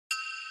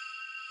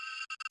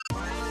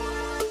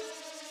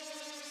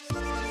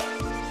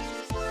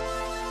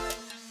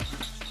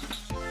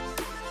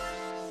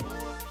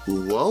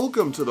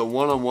Welcome to the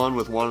One-on-One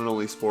with One and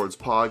Only Sports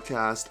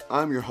podcast.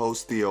 I'm your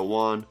host, Theo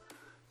Wan.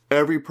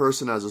 Every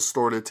person has a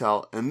story to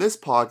tell, and this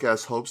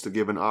podcast hopes to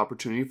give an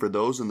opportunity for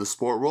those in the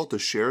sport world to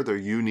share their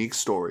unique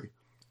story.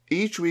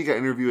 Each week I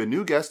interview a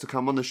new guest to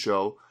come on the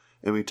show,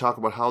 and we talk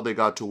about how they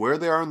got to where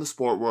they are in the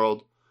sport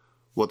world,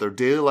 what their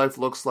daily life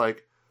looks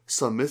like,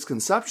 some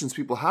misconceptions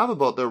people have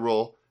about their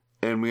role,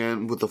 and we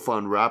end with a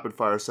fun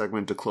rapid-fire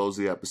segment to close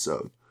the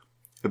episode.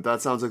 If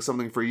that sounds like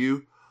something for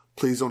you,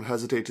 please don't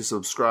hesitate to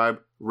subscribe,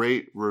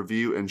 rate,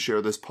 review, and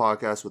share this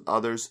podcast with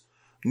others.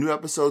 New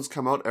episodes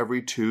come out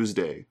every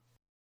Tuesday.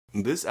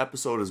 This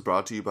episode is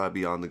brought to you by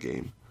Beyond the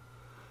Game.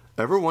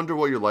 Ever wonder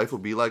what your life will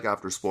be like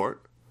after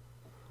sport?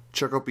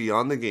 Check out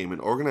Beyond the Game, an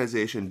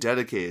organization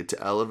dedicated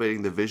to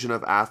elevating the vision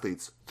of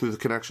athletes through the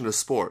connection of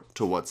sport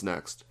to what's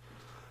next.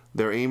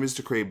 Their aim is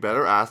to create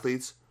better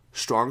athletes,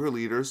 stronger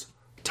leaders,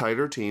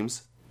 tighter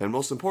teams, and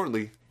most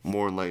importantly,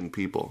 more enlightened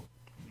people.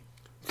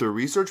 Through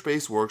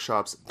research-based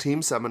workshops,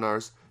 team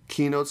seminars,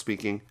 keynote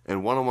speaking,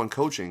 and one-on-one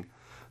coaching,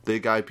 they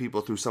guide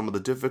people through some of the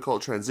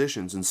difficult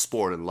transitions in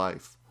sport and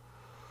life.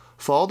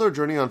 Follow their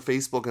journey on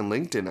Facebook and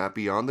LinkedIn at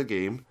Beyond the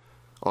Game,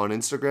 on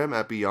Instagram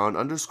at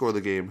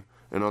Beyond_the Game,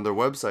 and on their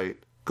website,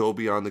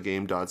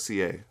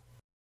 gobeyondthegame.ca.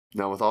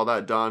 Now with all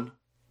that done,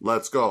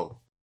 let's go!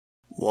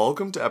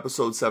 Welcome to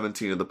episode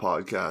 17 of the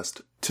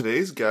podcast.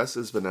 Today's guest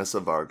is Vanessa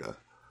Varga.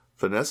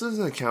 Vanessa is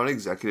an account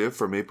executive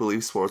for Maple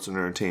Leaf Sports and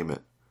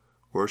Entertainment,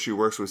 where she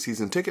works with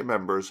season ticket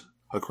members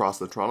across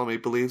the Toronto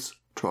Maple Leafs,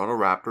 Toronto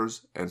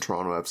Raptors, and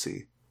Toronto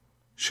FC.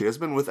 She has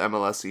been with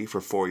MLSE for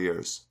 4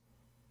 years.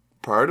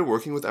 Prior to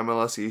working with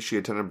MLSE, she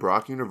attended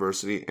Brock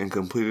University and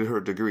completed her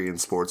degree in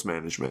sports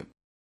management.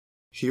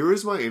 Here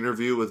is my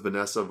interview with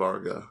Vanessa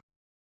Varga.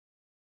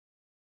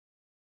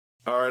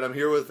 Alright, I'm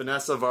here with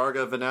Vanessa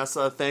Varga.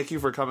 Vanessa, thank you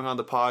for coming on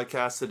the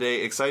podcast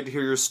today. Excited to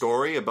hear your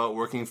story about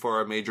working for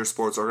a major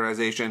sports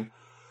organization.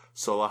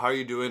 So how are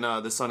you doing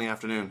this sunny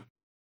afternoon?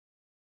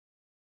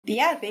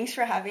 Yeah, thanks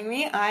for having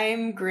me.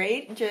 I'm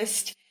great.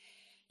 Just,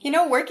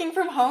 working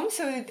from home,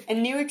 so a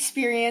new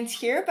experience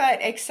here,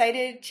 but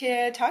excited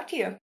to talk to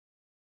you.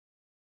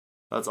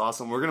 That's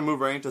awesome. We're going to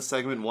move right into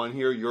segment 1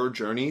 here, your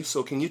journey.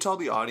 So can you tell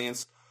the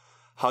audience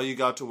how you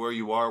got to where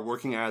you are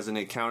working as an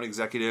account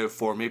executive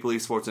for Maple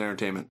Leaf Sports and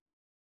Entertainment?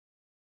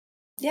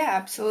 Yeah,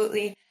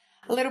 absolutely.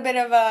 A little bit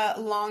of a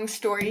long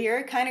story here.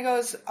 It kind of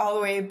goes all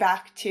the way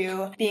back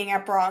to being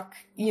at Brock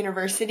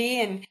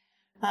University and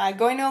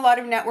going to a lot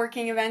of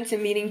networking events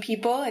and meeting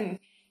people. And,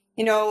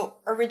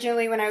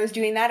 originally when I was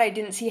doing that, I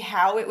didn't see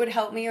how it would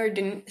help me or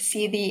didn't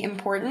see the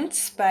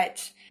importance.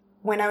 But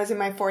when I was in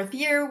my 4th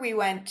year, we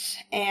went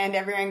and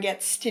everyone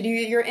gets to do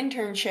your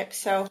internship.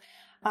 So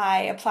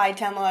I applied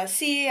to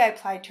MLSE, I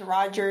applied to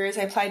Rogers,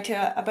 I applied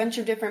to a bunch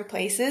of different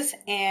places.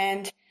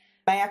 And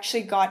I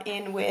actually got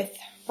in with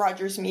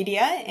Rogers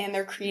Media and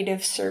their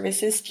creative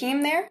services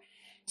team there.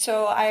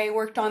 So I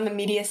worked on the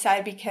media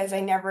side because I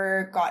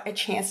never got a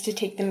chance to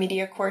take the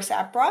media course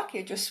at Brock.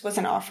 It just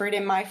wasn't offered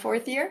in my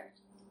 4th year.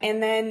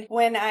 And then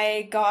when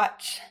I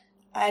got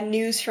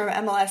news from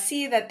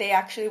MLSE that they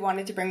actually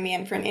wanted to bring me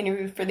in for an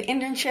interview for the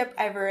internship,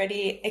 I've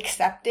already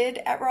accepted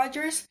at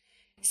Rogers.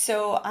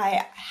 So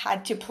I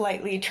had to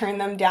politely turn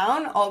them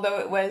down, although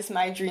it was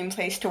my dream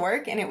place to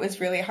work and it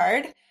was really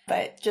hard.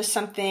 But just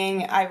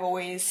something I've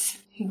always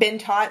been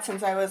taught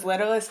since I was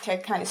little is to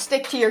kind of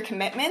stick to your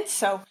commitments.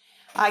 So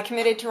I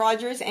committed to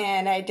Rogers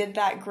and I did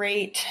that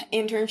great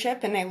internship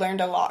and I learned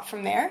a lot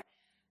from there.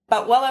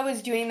 But while I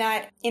was doing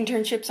that,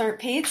 internships aren't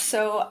paid,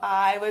 so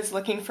I was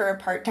looking for a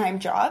part-time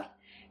job.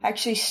 I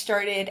actually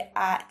started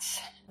at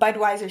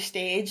Budweiser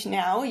Stage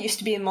now. It used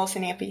to be in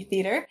Molson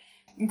Amphitheater.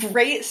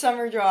 Great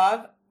summer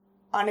job.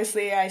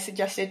 Honestly, I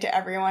suggest it to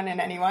everyone and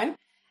anyone.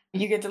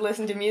 You get to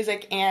listen to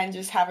music and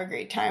just have a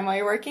great time while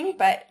you're working.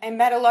 But I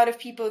met a lot of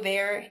people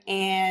there,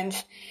 and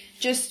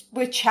just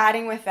with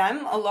chatting with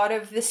them, a lot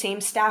of the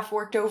same staff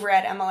worked over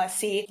at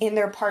MLSE in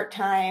their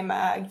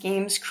part-time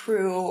games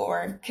crew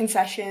or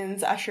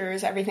concessions,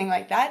 ushers, everything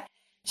like that.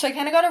 So I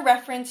kind of got a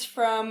reference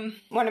from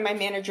one of my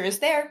managers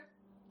there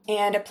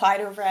and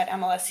applied over at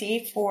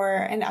MLSE for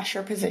an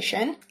usher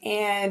position.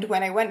 And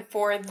when I went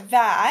for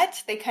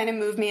that, they kind of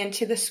moved me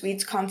into the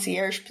suites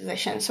concierge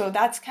position. So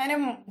that's kind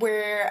of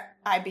where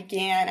I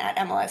began at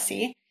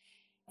MLSE.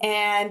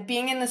 And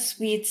being in the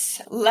suites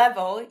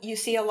level, you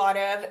see a lot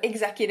of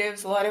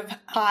executives, a lot of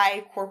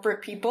high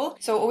corporate people.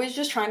 So always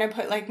just trying to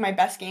put my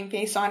best game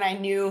face on. I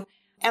knew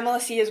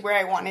MLSE is where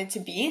I wanted to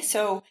be.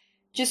 So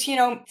just,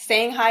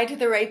 saying hi to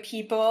the right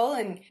people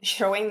and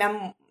showing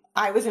them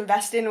I was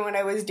invested in what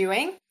I was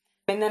doing.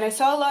 And then I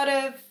saw a lot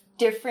of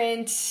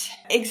different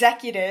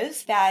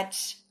executives that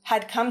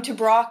had come to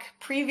Brock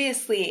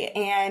previously,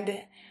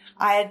 and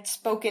I had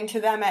spoken to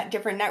them at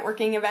different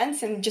networking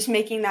events and just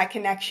making that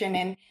connection.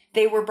 And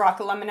they were Brock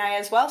alumni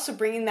as well, so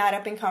bringing that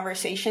up in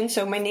conversation.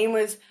 So my name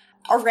was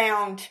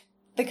around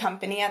the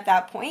company at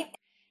that point.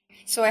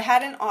 So I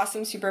had an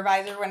awesome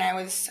supervisor when I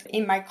was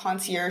in my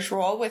concierge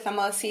role with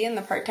MLSE and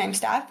the part-time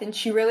staff, and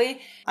she really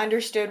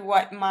understood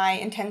what my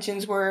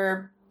intentions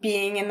were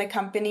being in the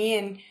company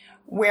and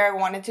where I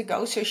wanted to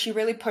go. So she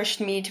really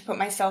pushed me to put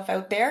myself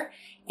out there.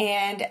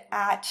 And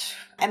at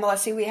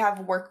MLSE, we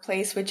have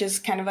Workplace, which is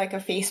kind of like a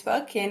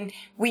Facebook. And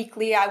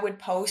weekly, I would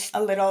post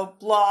a little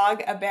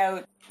blog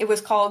about, it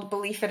was called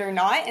Believe It or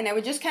Not. And I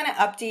would just kind of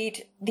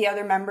update the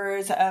other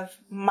members of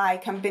my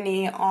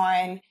company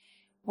on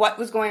what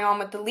was going on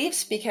with the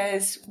Leafs,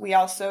 because we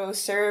also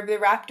serve the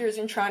Raptors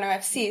and Toronto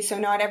FC. So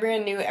not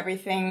everyone knew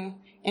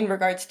everything in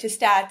regards to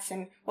stats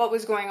and what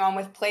was going on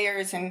with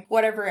players and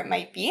whatever it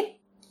might be.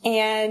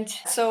 And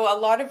so a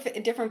lot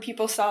of different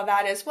people saw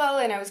that as well,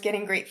 and I was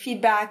getting great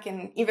feedback.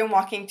 And even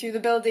walking through the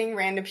building,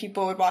 random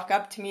people would walk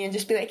up to me and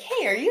just be like,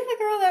 "Hey, are you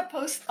the girl that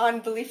posts on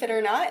Believe It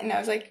or Not?" And I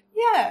was like,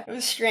 "Yeah." It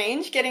was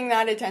strange getting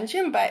that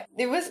attention, but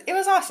it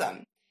was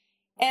awesome.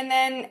 And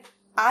then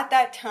at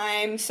that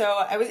time,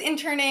 so I was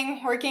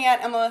interning, working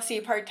at MLSE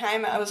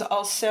part-time. I was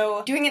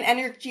also doing an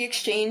energy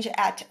exchange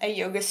at a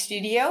yoga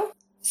studio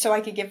so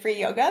I could get free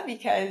yoga,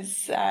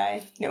 because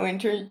no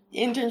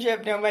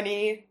internship, no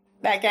money,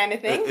 that kind of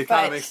thing. It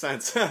kind of makes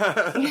sense.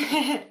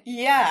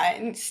 Yeah,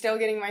 and still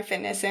getting my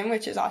fitness in,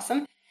 which is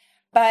awesome.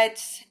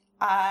 But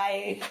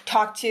I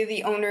talked to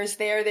the owners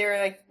there. They were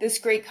like this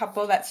great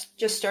couple that's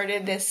just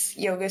started this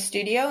yoga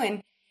studio,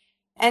 and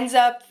ends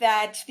up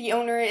that the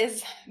owner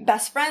is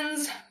best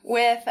friends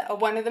with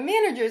one of the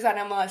managers at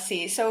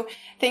MLSE. So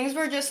things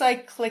were just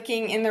like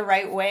clicking in the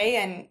right way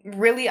and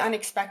really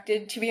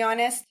unexpected, to be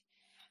honest.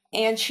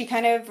 And she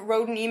kind of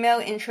wrote an email,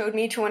 introed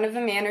me to one of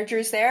the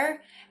managers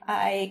there.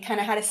 I kind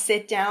of had to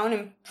sit down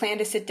and plan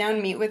to sit down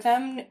and meet with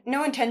them.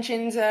 No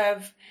intentions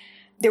of,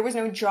 there was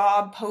no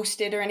job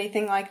posted or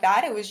anything like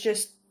that. It was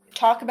just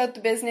talk about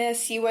the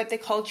business, see what the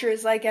culture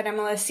is like at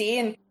MLSE,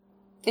 and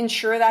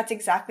ensure that's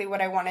exactly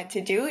what I wanted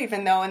to do,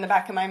 even though in the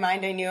back of my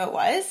mind I knew it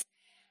was.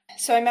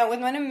 So I met with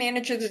one of the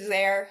managers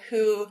there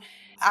who,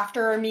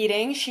 after our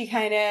meeting, she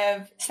kind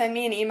of sent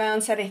me an email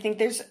and said, "I think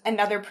there's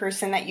another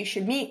person that you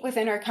should meet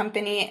within our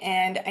company.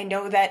 And I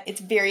know that it's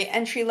very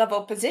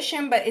entry-level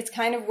position, but it's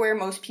kind of where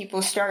most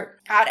people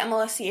start at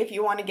MLSE if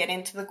you want to get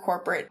into the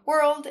corporate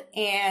world."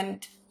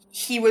 And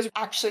he was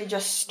actually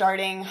just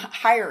starting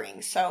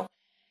hiring. So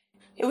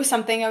it was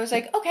something I was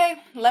like, okay,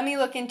 let me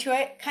look into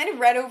it. Kind of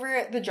read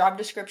over the job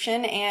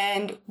description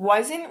and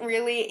wasn't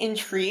really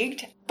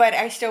intrigued, but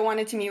I still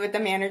wanted to meet with the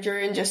manager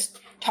and just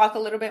talk a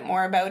little bit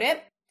more about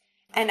it.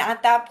 And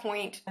at that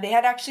point, they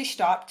had actually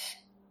stopped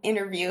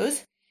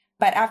interviews.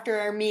 But after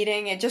our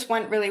meeting, it just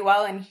went really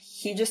well. And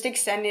he just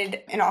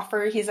extended an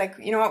offer. He's like,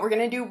 "You know what? We're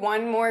going to do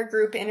one more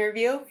group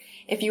interview.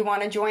 If you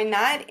want to join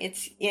that,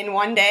 it's in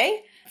one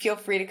day. Feel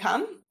free to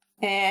come."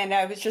 And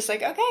I was just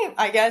like, okay,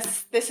 I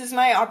guess this is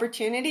my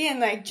opportunity,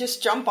 and like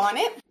just jump on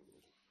it.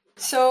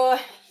 So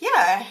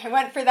yeah, I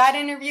went for that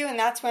interview, and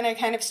that's when I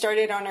kind of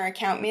started on our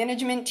account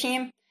management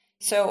team.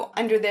 So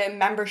under the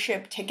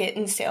membership, ticket,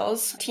 and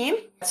sales team.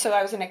 So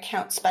I was an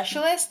account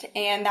specialist,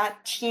 and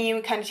that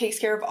team kind of takes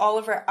care of all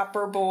of our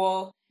upper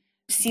bowl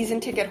season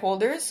ticket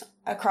holders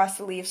across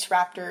the Leafs,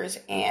 Raptors,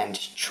 and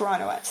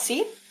Toronto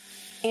FC.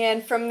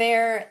 And from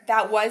there,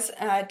 that was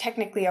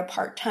technically a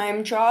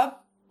part-time job,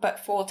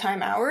 but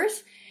full-time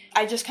hours.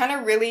 I just kind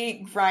of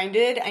really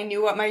grinded. I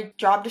knew what my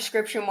job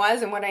description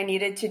was and what I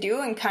needed to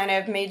do, and kind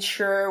of made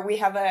sure we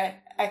have a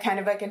kind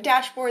of like a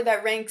dashboard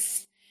that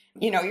ranks,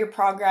 your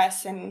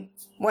progress and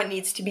what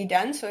needs to be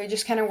done. So I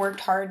just kind of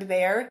worked hard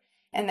there,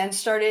 and then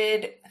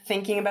started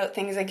thinking about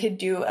things I could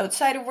do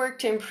outside of work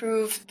to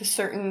improve the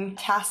certain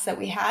tasks that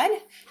we had,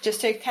 just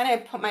to kind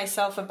of put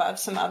myself above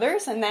some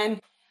others. And then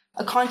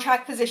a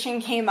contract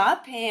position came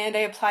up, and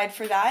I applied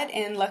for that,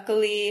 and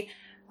luckily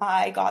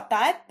I got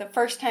that. The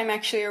first time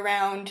actually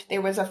around,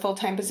 there was a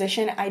full-time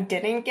position I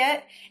didn't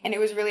get, and it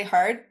was really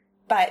hard,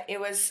 but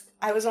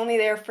I was only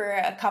there for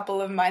a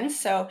couple of months,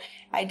 so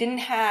I didn't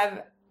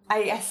have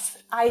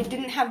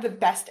the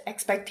best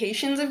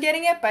expectations of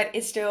getting it, but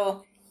it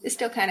still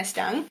kind of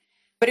stung.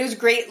 But it was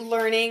great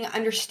learning,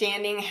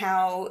 understanding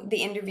how the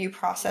interview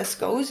process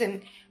goes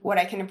and what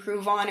I can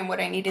improve on and what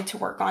I needed to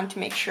work on to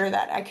make sure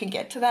that I could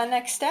get to that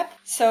next step.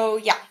 So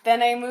yeah,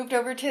 then I moved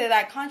over to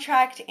that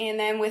contract, and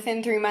then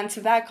within 3 months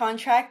of that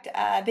contract,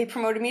 they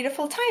promoted me to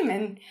full-time,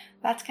 and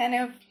that's kind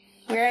of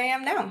where I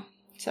am now.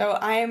 So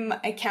I'm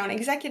account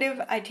executive.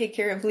 I take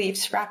care of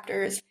Leafs,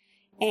 Raptors,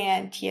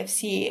 and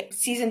TFC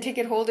season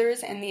ticket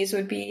holders, and these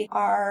would be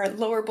our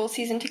lower bowl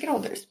season ticket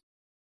holders.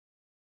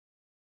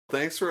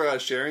 Thanks for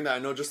sharing that. I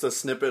know just a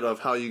snippet of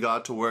how you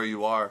got to where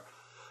you are.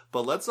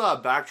 But let's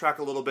backtrack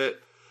a little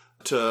bit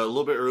to a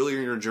little bit earlier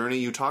in your journey.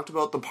 You talked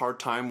about the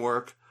part-time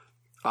work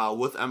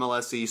with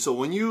MLSE. So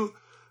when you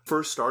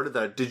first started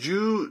that, did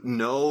you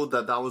know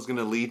that was going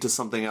to lead to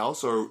something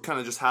else, or kind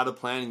of just had a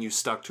plan and you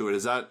stuck to it?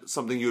 Is that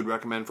something you would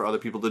recommend for other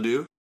people to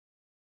do?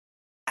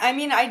 I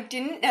mean, I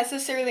didn't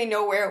necessarily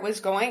know where it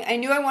was going. I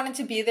knew I wanted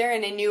to be there,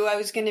 and I knew I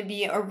was going to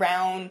be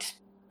around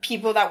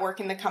people that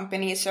work in the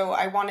company, so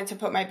I wanted to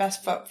put my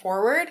best foot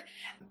forward.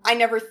 I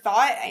never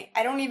thought,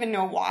 I don't even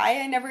know why,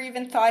 I never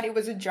even thought it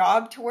was a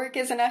job to work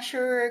as an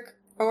usher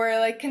or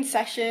like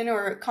concession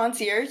or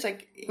concierge.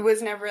 Like, it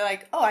was never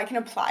like, oh, I can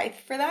apply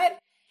for that.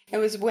 It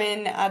was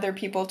when other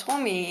people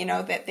told me, you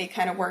know, that they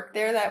kind of worked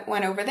there that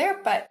went over there.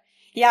 But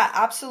yeah,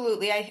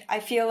 absolutely. I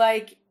feel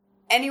like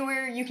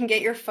anywhere you can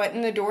get your foot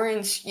in the door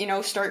and, you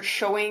know, start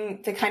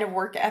showing the kind of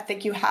work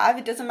ethic you have,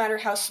 it doesn't matter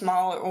how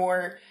small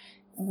or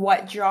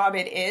what job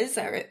it is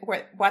or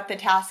what the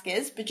task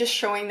is, but just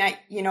showing that,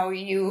 you know,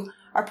 you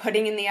are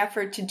putting in the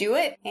effort to do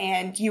it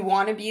and you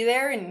want to be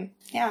there. And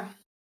yeah.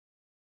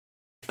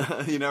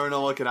 You never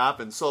know what can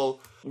happen. So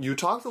you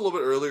talked a little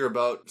bit earlier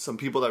about some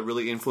people that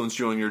really influenced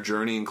you on your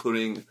journey,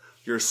 including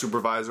your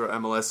supervisor at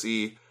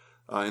MLSE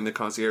in the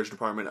concierge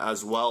department,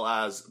 as well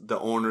as the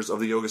owners of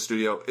the yoga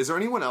studio. Is there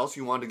anyone else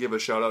you want to give a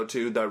shout out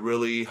to that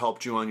really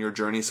helped you on your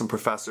journey? Some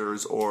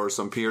professors or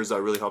some peers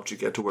that really helped you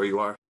get to where you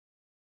are?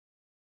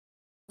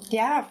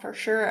 Yeah, for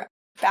sure.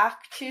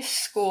 Back to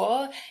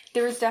school,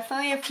 there was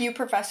definitely a few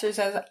professors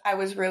that I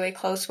was really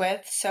close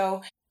with.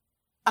 So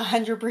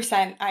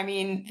 100%. I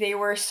mean, they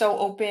were so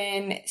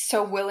open,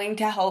 so willing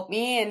to help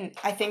me. And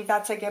I think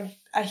that's like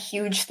a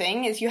huge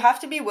thing is you have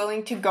to be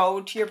willing to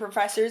go to your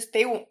professors.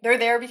 They're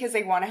there because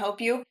they want to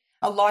help you.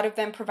 A lot of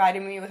them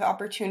provided me with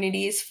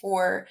opportunities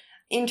for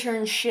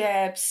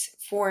internships,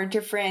 for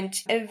different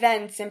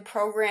events and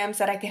programs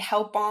that I could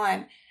help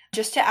on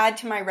just to add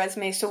to my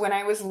resume. So when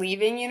I was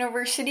leaving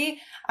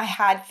university, I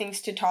had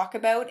things to talk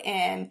about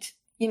and,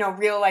 you know,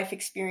 real life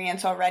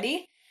experience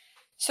already.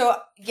 So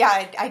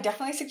yeah, I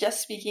definitely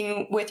suggest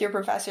speaking with your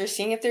professors,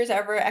 seeing if there's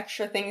ever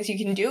extra things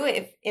you can do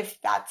if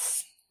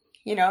that's,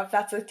 you know, if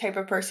that's the type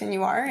of person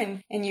you are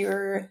and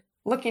you're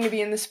looking to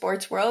be in the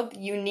sports world,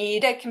 you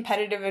need a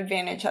competitive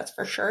advantage, that's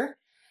for sure.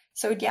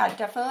 So yeah,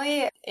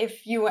 definitely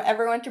if you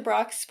ever went to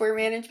Brock Sport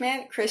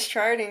Management, Chris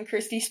Chard and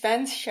Christy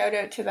Spence, shout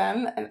out to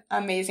them,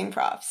 amazing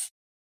profs.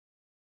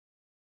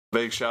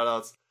 Big shout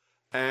outs.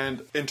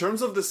 And in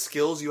terms of the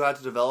skills you had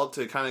to develop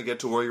to kind of get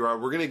to where you are,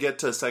 we're going to get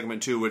to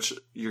segment 2, which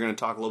you're going to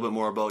talk a little bit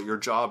more about your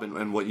job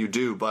and what you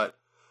do. But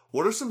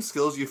what are some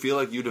skills you feel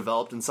like you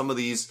developed in some of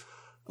these,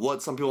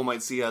 what some people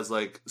might see as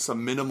like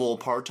some minimal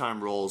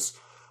part-time roles?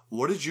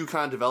 What did you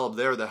kind of develop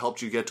there that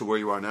helped you get to where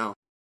you are now?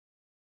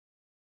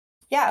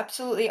 Yeah,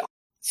 absolutely.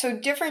 So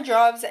different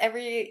jobs,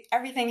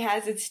 everything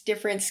has its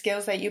different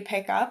skills that you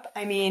pick up.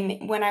 I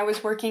mean, when I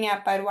was working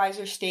at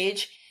Budweiser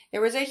Stage,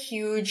 there was a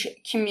huge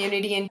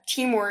community and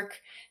teamwork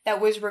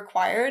that was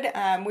required.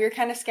 We were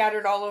kind of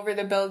scattered all over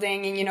the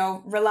building and, you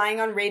know,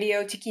 relying on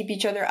radio to keep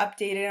each other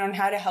updated on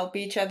how to help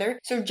each other.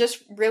 So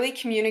just really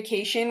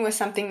communication was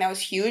something that was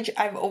huge.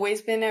 I've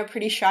always been a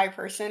pretty shy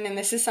person, and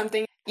this is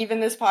something, even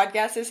this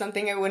podcast is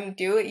something I wouldn't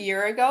do a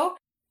year ago.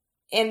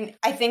 And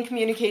I think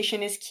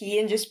communication is key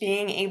in just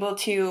being able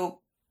to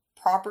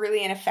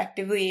properly and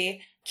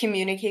effectively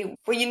communicate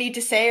what you need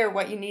to say or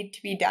what you need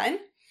to be done.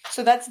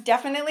 So that's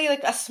definitely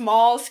like a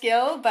small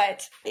skill,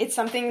 but it's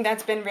something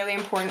that's been really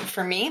important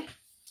for me.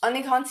 On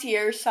the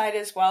concierge side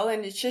as well,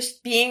 and it's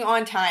just being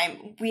on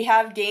time. We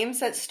have games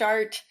that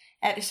start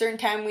at a certain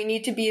time. We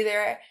need to be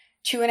there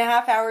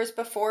 2.5 hours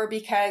before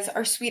because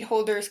our suite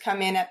holders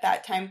come in at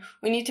that time.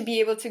 We need to be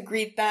able to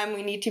greet them.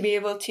 We need to be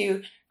able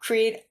to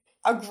create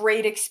a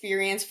great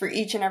experience for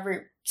each and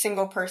every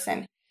single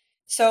person.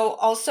 So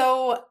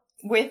also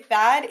with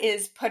that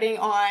is putting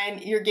on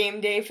your game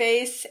day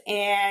face,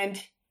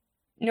 and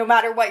no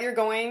matter what you're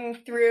going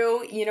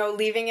through, you know,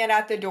 leaving it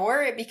at the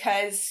door,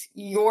 because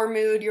your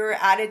mood, your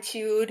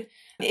attitude,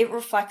 it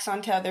reflects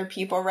onto other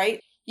people,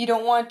 right? You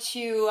don't want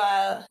to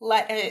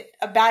let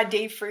a bad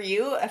day for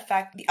you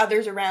affect the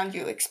others around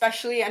you,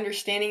 especially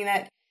understanding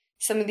that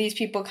some of these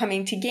people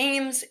coming to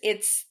games,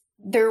 it's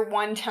their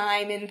one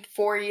time in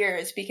 4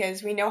 years,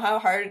 because we know how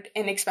hard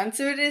and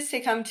expensive it is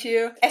to come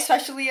to,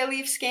 especially a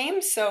Leafs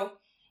game. So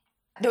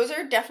those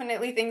are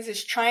definitely things,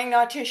 is trying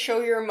not to show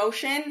your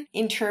emotion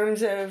in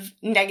terms of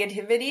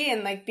negativity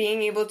and like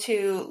being able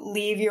to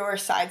leave your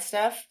side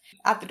stuff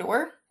at the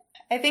door.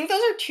 I think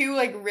those are two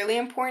like really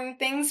important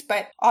things,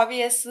 but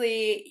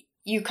obviously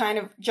you kind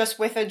of just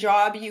with a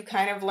job, you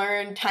kind of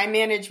learn time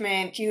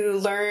management, you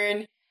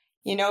learn,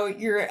 you know,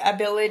 your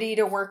ability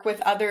to work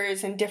with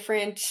others and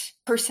different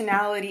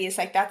personalities.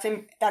 Like that's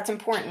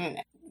important.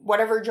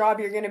 Whatever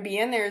job you're going to be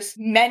in, there's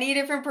many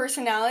different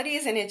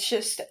personalities, and it's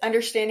just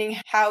understanding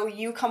how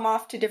you come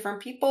off to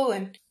different people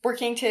and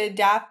working to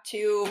adapt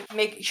to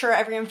make sure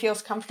everyone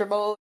feels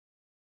comfortable.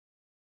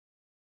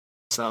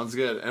 Sounds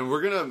good. And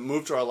we're going to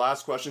move to our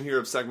last question here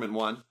of segment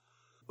 1.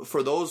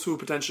 For those who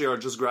potentially are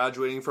just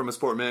graduating from a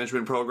sport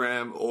management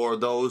program, or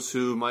those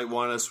who might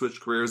want to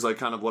switch careers like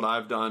kind of what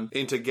I've done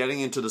into getting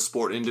into the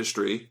sport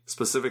industry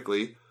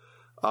specifically,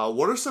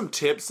 what are some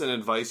tips and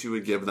advice you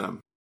would give them?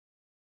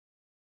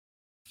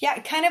 Yeah, I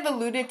kind of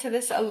alluded to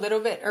this a little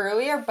bit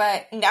earlier,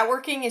 but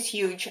networking is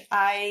huge.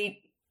 I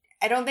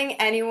don't think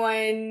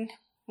anyone,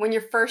 when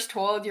you're first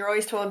told, you're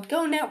always told,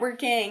 go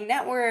networking,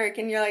 network.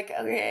 And you're like,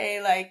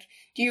 okay, like,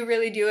 do you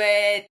really do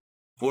it?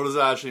 What does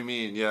that actually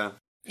mean? Yeah.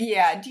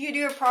 Yeah, do you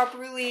do it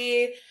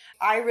properly?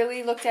 I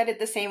really looked at it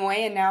the same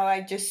way, and now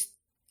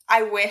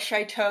I wish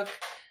I took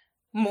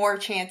more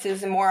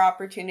chances and more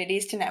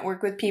opportunities to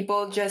network with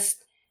people.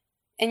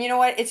 And you know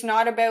what? It's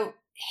not about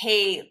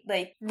hey,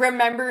 like,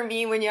 remember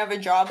me when you have a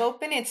job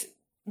open. It's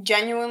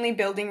genuinely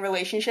building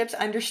relationships,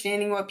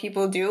 understanding what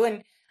people do,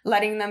 and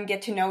letting them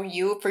get to know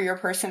you for your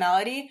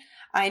personality.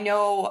 I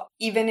know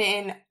even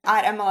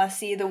at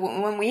MLSE,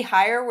 when we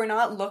hire, we're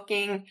not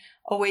looking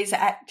always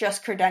at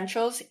just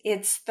credentials.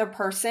 It's the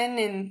person,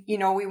 and,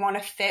 we want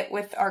to fit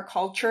with our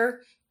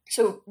culture.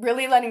 So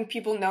really letting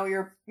people know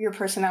your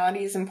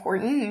personality is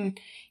important. And,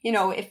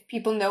 if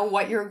people know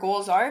what your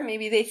goals are,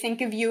 maybe they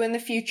think of you in the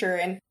future.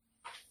 And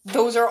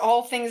those are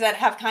all things that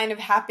have kind of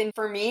happened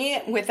for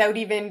me without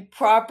even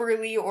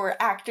properly or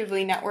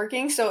actively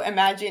networking. So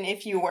imagine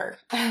if you were.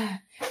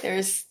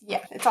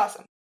 It's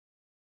awesome.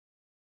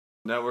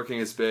 Networking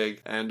is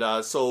big. And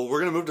so we're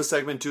going to move to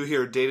segment 2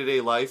 here,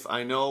 day-to-day life.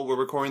 I know we're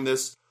recording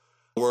this.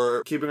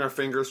 We're keeping our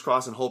fingers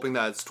crossed and hoping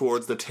that it's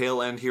towards the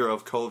tail end here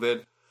of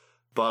COVID.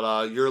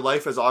 But your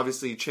life has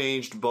obviously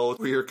changed both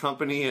for your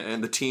company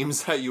and the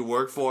teams that you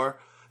work for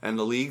and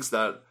the leagues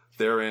that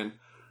they're in,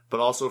 but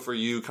also for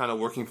you kind of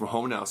working from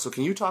home now. So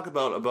can you talk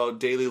about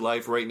daily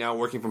life right now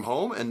working from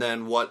home, and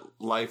then what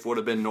life would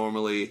have been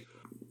normally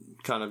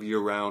kind of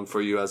year-round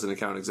for you as an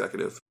account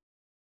executive?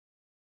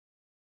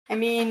 I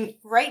mean,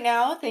 right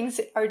now,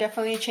 things are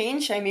definitely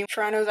changed. I mean,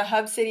 Toronto's a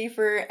hub city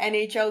for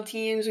NHL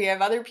teams. We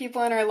have other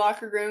people in our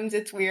locker rooms.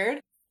 It's weird.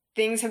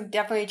 Things have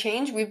definitely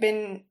changed. We've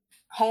been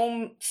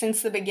home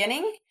since the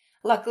beginning.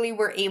 Luckily,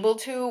 we're able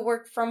to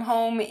work from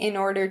home in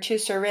order to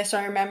service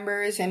our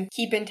members and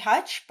keep in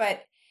touch.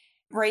 But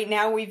right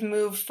now, we've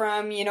moved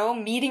from,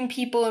 meeting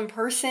people in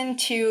person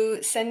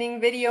to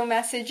sending video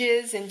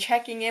messages and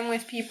checking in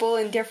with people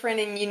in different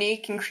and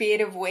unique and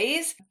creative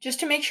ways,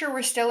 just to make sure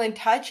we're still in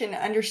touch and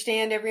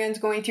understand everyone's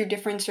going through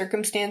different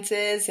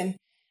circumstances and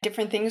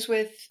different things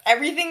with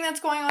everything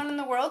that's going on in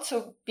the world.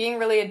 So being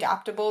really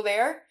adaptable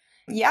there.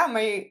 Yeah,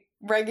 my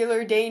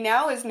regular day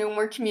now is no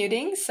more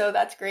commuting, so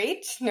that's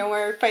great. No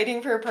more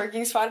fighting for a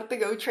parking spot at the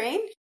GO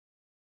train.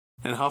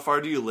 And how far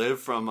do you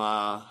live from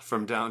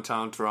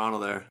downtown Toronto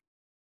there?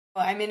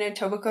 Well, I'm in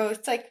Etobicoke.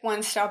 It's like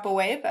one stop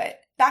away, but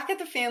back at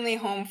the family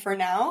home for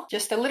now.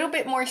 Just a little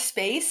bit more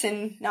space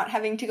and not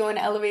having to go in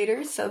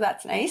elevators, so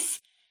that's nice.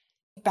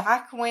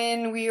 Back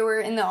when we were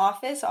in the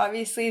office,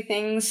 obviously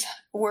things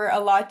were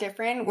a lot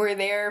different. We're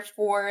there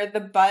for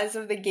the buzz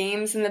of the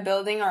games in the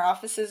building. Our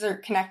offices are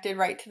connected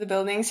right to the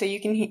building, so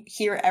you can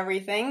hear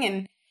everything.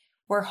 And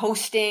we're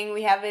hosting,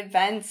 we have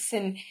events,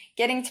 and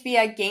getting to be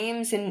at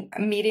games and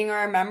meeting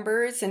our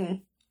members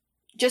and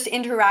just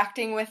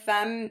interacting with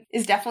them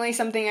is definitely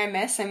something I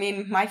miss. I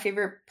mean, my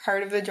favorite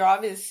part of the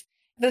job is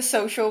the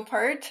social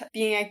part.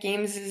 Being at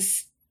games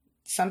is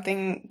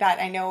something that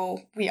I know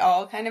we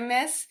all kind of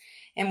miss.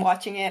 And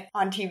watching it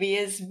on TV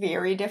is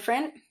very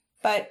different.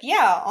 But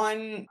yeah,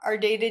 on our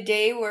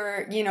day-to-day,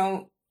 where,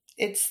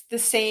 it's the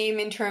same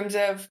in terms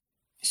of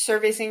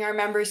servicing our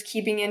members,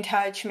 keeping in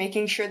touch,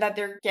 making sure that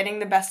they're getting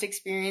the best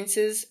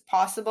experiences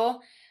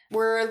possible.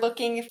 We're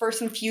looking for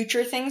some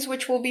future things,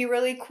 which will be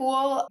really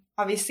cool.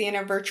 Obviously, in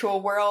a virtual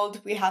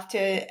world, we have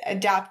to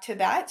adapt to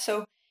that.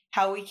 So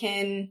how we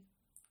can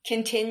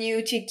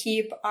continue to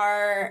keep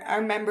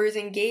our members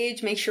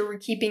engaged, make sure we're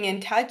keeping in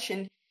touch,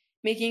 and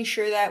making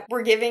sure that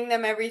we're giving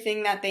them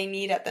everything that they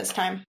need at this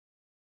time.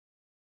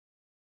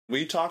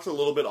 We talked a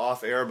little bit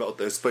off air about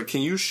this, but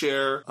can you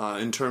share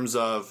in terms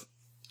of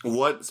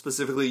what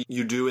specifically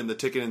you do in the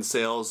ticket and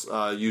sales?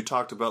 You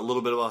talked about a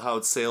little bit about how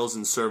it's sales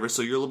and service,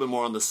 so you're a little bit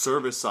more on the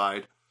service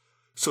side.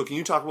 So can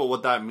you talk about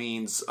what that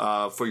means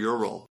for your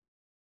role?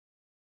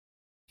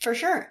 For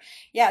sure.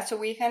 Yeah, so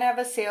we kind of have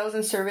a sales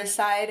and service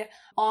side.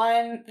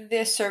 On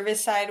the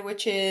service side,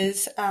 which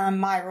is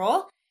my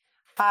role,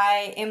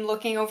 I am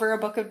looking over a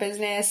book of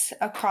business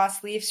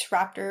across Leafs,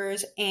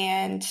 Raptors,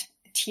 and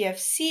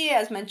TFC,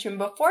 as mentioned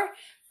before.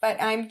 But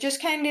I'm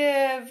just kind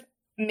of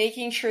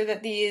making sure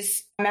that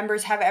these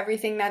members have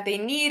everything that they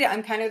need.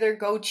 I'm kind of their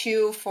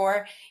go-to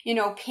for,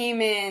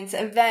 payments,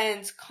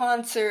 events,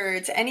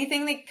 concerts,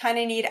 anything they kind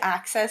of need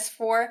access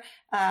for.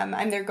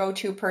 I'm their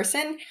go-to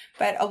person.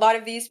 But a lot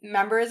of these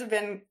members have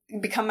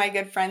become my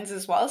good friends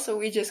as well. So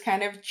we just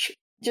kind of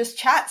just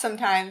chat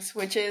sometimes,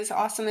 which is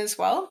awesome as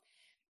well.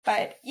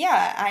 But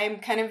yeah, I'm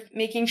kind of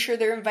making sure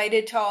they're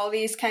invited to all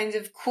these kinds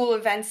of cool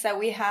events that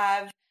we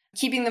have,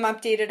 keeping them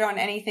updated on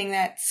anything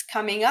that's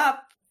coming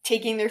up,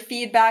 taking their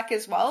feedback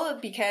as well,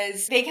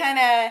 because they kind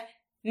of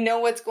know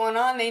what's going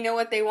on. They know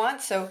what they want.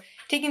 So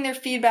taking their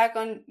feedback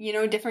on,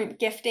 different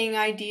gifting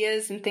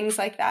ideas and things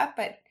like that.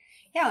 But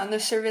yeah, on the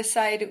service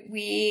side,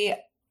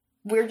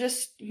 we're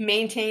just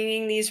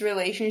maintaining these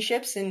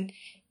relationships and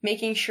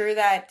making sure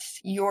that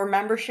your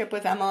membership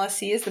with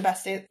MLSE is the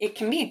best it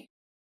can be.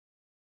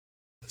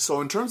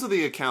 So in terms of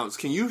the accounts,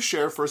 can you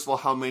share, first of all,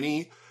 how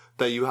many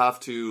that you have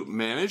to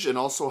manage? And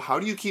also, how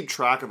do you keep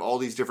track of all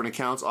these different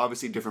accounts?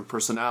 Obviously, different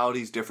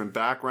personalities, different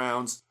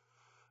backgrounds,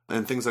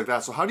 and things like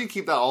that. So how do you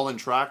keep that all in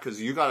track?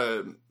 Because you got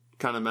to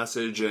kind of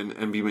message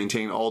and be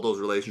maintaining all those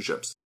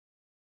relationships.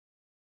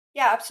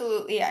 Yeah,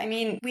 absolutely. I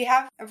mean, we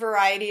have a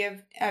variety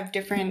of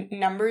different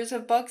numbers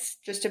of books,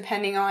 just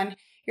depending on,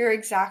 your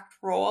exact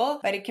role,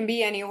 but it can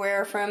be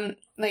anywhere from,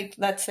 like,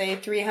 let's say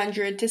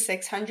 300 to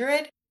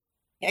 600.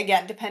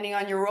 Again, depending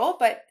on your role,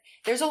 but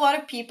there's a lot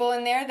of people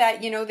in there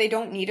that, they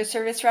don't need a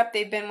service rep.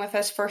 They've been with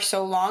us for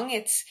so long.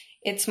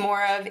 It's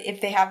more of,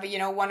 if they have,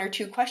 one or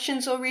two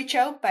questions, they'll reach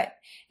out, but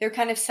they're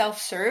kind of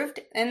self-served.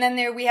 And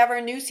then we have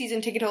our new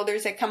season ticket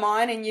holders that come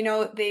on and,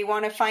 they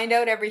want to find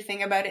out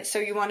everything about it. So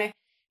you want to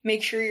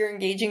make sure you're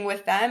engaging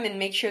with them and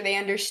make sure they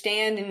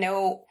understand and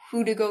know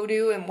who to go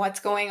to and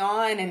what's going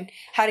on and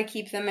how to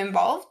keep them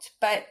involved.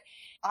 But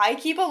I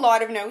keep a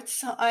lot of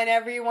notes on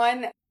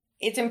everyone.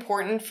 It's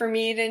important for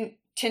me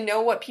to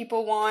know what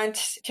people want,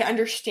 to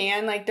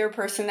understand like their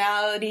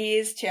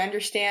personalities, to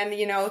understand,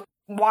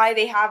 why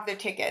they have their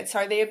tickets.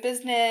 Are they a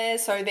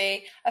business? Are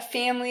they a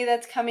family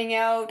that's coming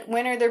out?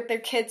 When are their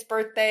kids'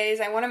 birthdays?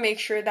 I want to make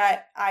sure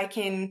that I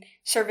can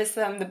service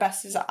them the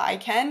best as I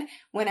can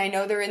when I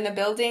know they're in the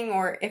building,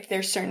 or if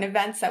there's certain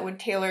events that would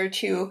tailor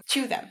to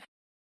them.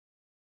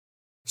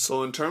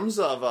 So in terms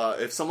of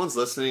if someone's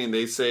listening and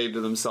they say to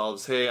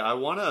themselves, hey, I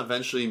want to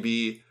eventually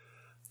be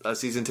a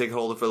season ticket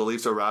holder for the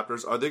Leafs or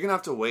Raptors, are they going to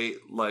have to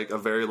wait like a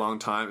very long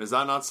time? Is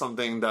that not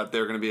something that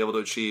they're going to be able to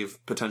achieve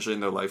potentially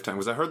in their lifetime?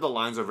 Because I heard the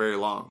lines are very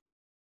long.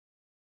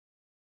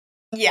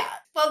 Yeah.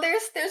 Well,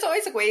 there's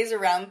always ways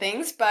around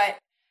things, but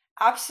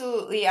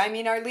absolutely. I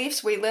mean, our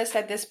Leafs waitlist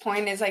at this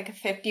point is like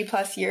 50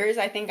 plus years.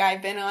 I think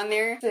I've been on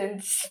there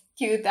since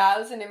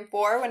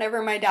 2004,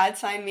 whenever my dad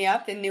signed me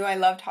up and knew I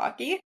loved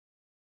hockey.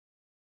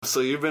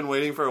 So you've been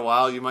waiting for a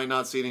while. You might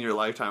not see it in your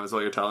lifetime is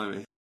what you're telling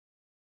me.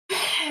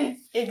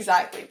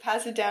 Exactly.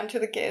 Pass it down to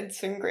the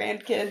kids and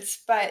grandkids.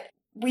 But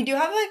we do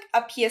have like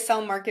a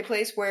PSL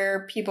marketplace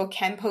where people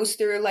can post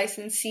their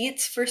licensed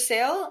seats for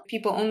sale.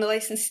 People own the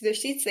license to their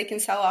seats. They can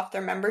sell off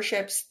their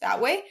memberships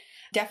that way.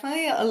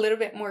 Definitely a little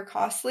bit more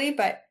costly,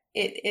 but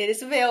it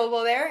is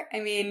available there. I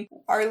mean,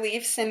 our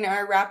Leafs and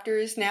our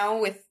Raptors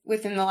now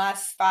within the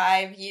last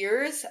 5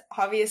 years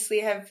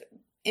obviously have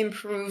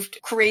improved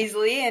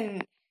crazily,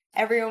 and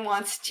everyone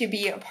wants to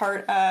be a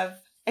part of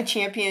a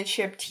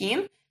championship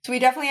team. So we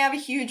definitely have a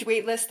huge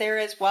wait list there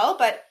as well,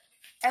 but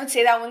I would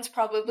say that one's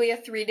probably a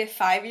 3 to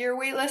 5 year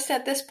wait list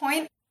at this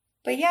point.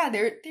 But yeah,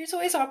 there's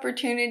always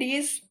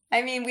opportunities.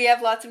 I mean, we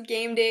have lots of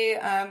game day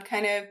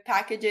kind of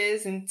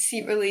packages and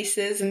seat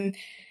releases, and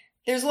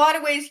there's a lot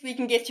of ways we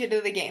can get you to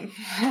the game.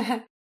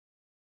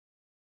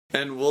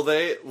 And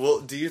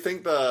do you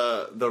think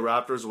the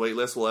Raptors wait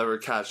list will ever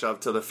catch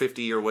up to the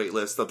 50-year wait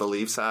list that the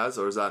Leafs has,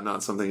 or is that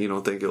not something you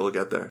don't think it will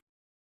get there?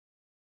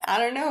 I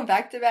don't know,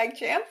 back-to-back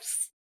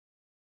champs?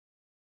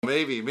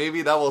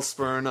 Maybe that will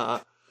spurn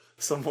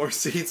some more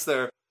seats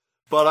there.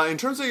 But in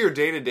terms of your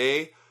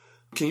day-to-day,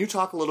 can you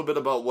talk a little bit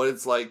about what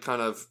it's like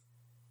kind of,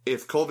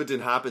 if COVID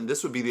didn't happen,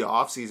 this would be the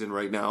off-season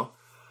right now.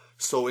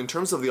 So in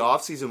terms of the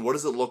off-season, what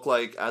does it look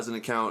like as an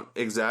account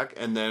exec?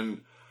 And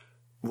then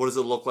what does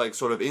it look like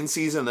sort of in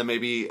season and then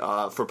maybe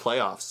for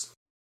playoffs?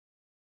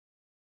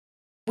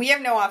 We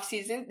have no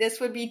off-season.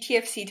 This would be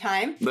TFC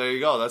time. There you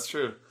go. That's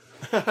true.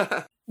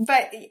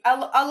 But a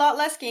lot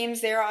less games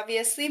there,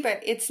 obviously,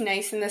 but it's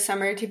nice in the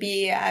summer to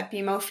be at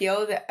BMO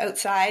Field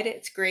outside.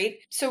 It's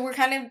great. So we're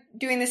kind of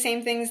doing the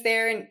same things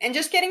there and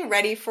just getting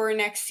ready for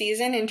next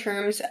season in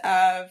terms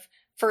of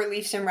for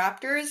Leafs and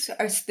Raptors.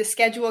 The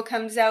schedule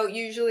comes out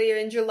usually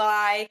in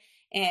July,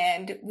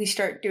 and we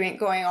start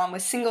going on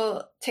with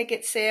single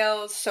ticket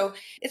sales. So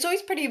it's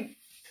always pretty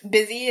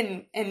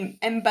busy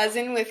and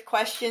buzzing with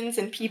questions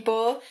and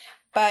people.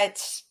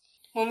 But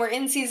when we're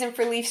in season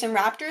for Leafs and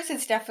Raptors,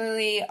 it's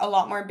definitely a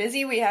lot more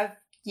busy. We have,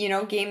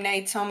 game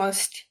nights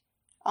almost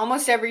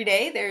every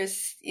day.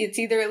 It's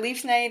either a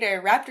Leafs night or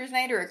a Raptors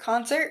night or a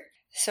concert.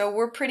 So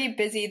we're pretty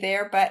busy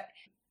there, but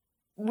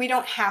we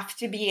don't have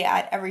to be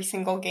at every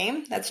single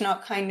game. That's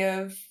not kind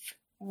of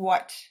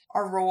what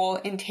our role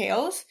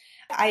entails.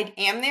 I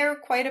am there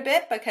quite a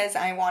bit because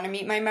I want to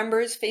meet my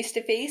members face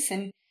to face,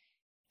 and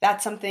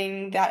that's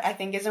something that I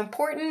think is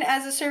important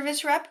as a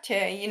service rep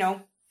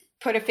to,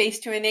 put a face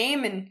to a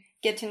name and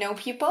get to know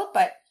people.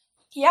 But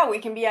yeah, we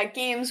can be at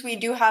games. We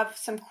do have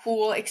some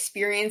cool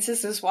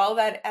experiences as well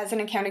that as an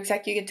account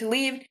exec you get to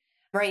lead.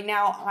 Right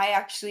now, I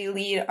actually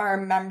lead our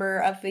member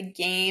of the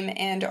game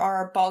and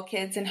our Ball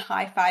Kids and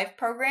High Five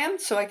program.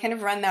 So I kind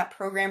of run that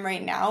program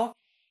right now.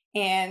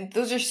 And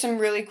those are some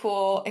really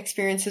cool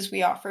experiences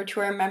we offer to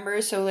our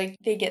members. So like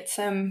they get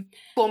some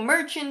cool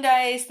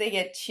merchandise, they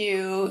get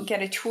to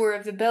get a tour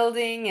of the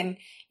building and,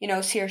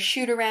 see our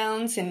shoot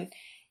arounds and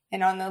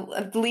on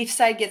the Leaf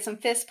side, get some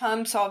fist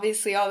pumps.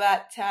 Obviously, all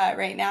that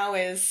right now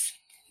is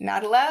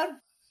not allowed.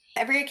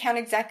 Every account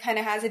exec kind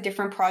of has a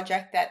different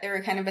project that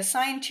they're kind of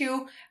assigned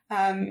to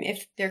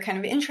if they're kind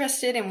of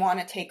interested and want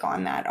to take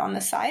on that on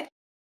the side.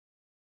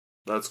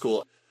 That's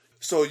cool.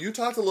 So you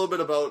talked a little bit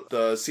about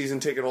the season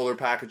ticket holder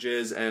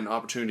packages and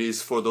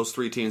opportunities for those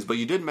three teams, but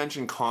you did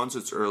mention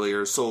concerts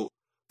earlier. So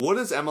what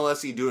does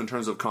MLSE do in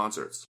terms of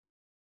concerts?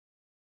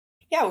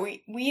 Yeah,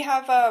 we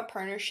have a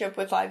partnership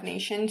with Live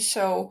Nation.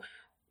 So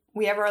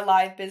we have our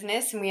live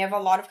business and we have a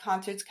lot of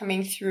concerts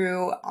coming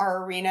through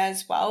our arena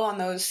as well on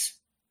those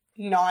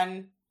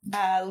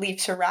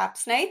non-Leafs or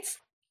Raps nights.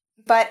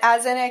 But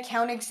as an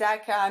account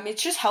exec,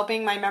 it's just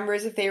helping my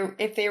members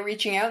if they're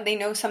reaching out, they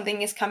know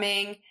something is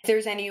coming. If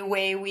there's any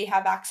way we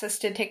have access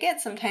to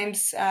tickets,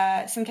 sometimes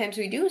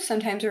we do,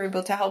 sometimes we're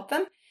able to help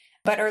them.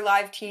 But our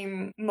live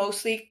team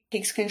mostly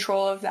takes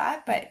control of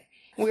that. But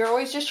we're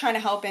always just trying to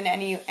help in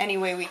any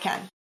way we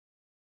can.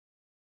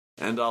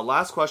 And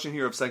last question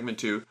here of segment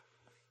 2.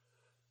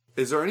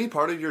 Is there any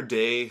part of your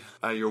day,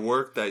 your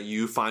work, that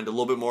you find a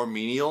little bit more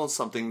menial,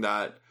 something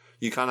that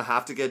you kind of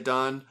have to get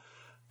done,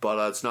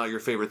 but it's not your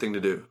favorite thing to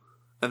do?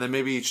 And then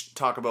maybe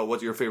talk about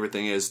what your favorite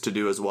thing is to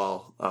do as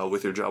well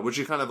with your job, which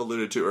you kind of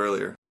alluded to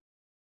earlier.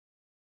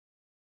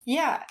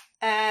 Yeah,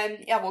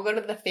 we'll go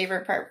to the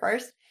favorite part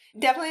first.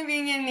 Definitely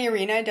being in the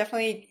arena,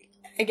 definitely,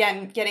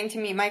 again, getting to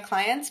meet my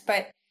clients,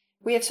 but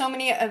we have so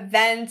many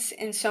events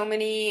and so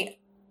many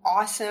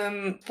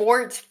awesome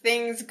sports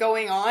things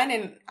going on,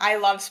 and I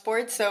love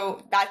sports,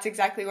 so that's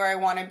exactly where I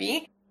want to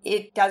be.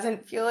 It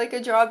doesn't feel like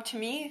a job to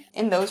me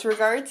in those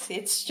regards.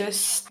 It's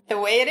just the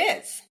way it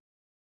is.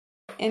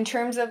 In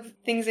terms of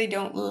things I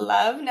don't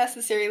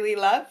necessarily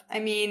love, I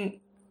mean,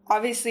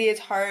 obviously it's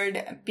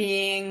hard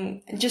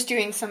just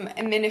doing some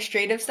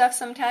administrative stuff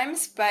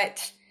sometimes,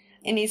 but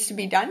it needs to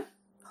be done.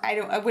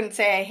 I wouldn't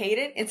say I hate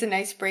it. It's a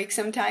nice break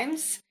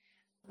sometimes.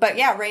 But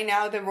yeah, right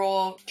now the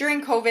role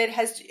during COVID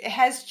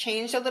has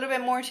changed a little bit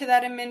more to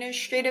that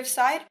administrative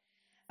side.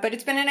 But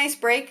it's been a nice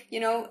break.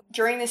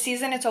 During the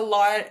season, it's a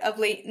lot of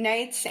late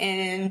nights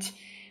and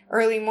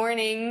early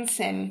mornings.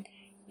 And,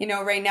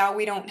 right now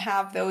we don't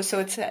have those. So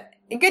it's a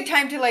good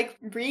time to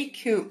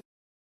recoup.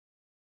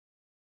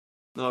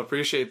 No, I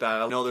appreciate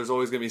that. I know there's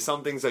always going to be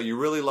some things that you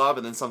really love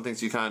and then some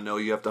things you kind of know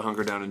you have to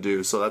hunker down and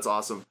do. So that's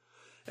awesome.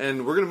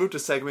 And we're going to move to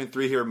segment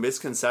 3 here,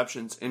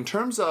 misconceptions. In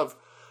terms of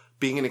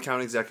being an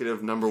account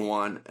executive, number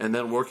 1, and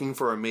then working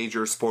for a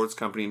major sports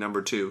company,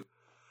 number 2,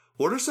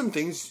 what are some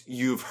things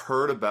you've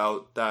heard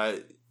about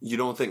that you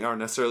don't think are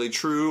necessarily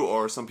true,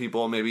 or some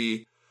people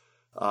maybe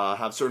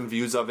have certain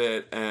views of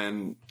it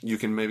and you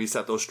can maybe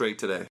set those straight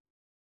today?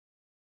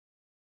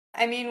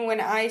 I mean, when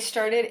I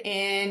started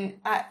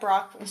at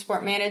Brock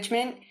Sport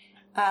Management,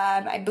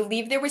 I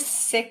believe there were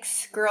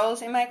 6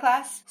 girls in my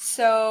class.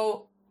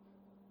 So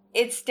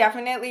it's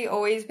definitely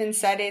always been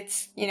said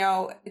it's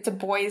a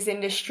boys'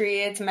 industry,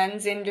 it's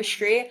men's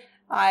industry.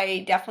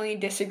 I definitely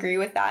disagree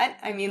with that.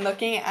 I mean,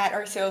 looking at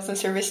our sales and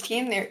service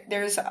team,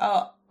 there's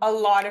a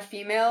lot of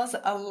females,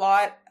 a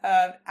lot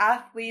of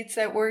athletes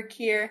that work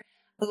here,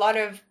 a lot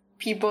of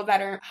people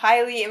that are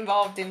highly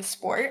involved in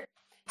sport.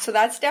 So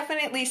that's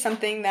definitely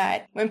something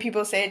that when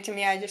people say it to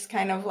me, I just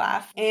kind of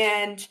laugh.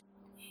 And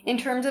in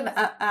terms of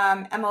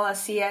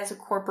MLSE as a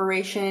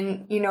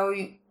corporation,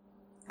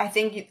 I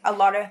think a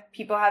lot of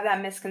people have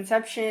that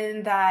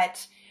misconception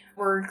that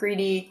we're a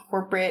greedy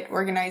corporate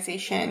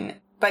organization,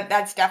 but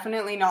that's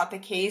definitely not the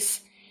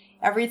case.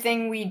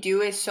 Everything we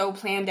do is so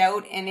planned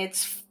out, and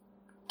it's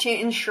to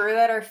ensure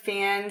that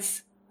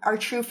our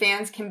true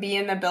fans can be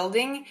in the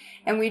building,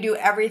 and we do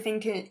everything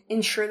to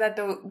ensure that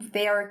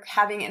they are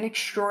having an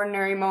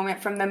extraordinary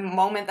moment from the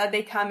moment that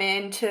they come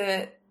in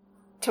to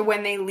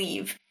when they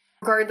leave,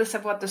 regardless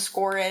of what the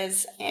score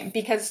is. And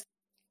because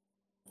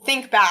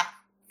think back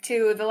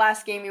to the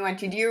last game you went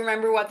to. Do you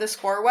remember what the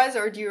score was,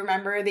 or do you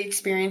remember the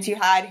experience you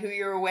had, who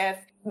you were with,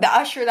 the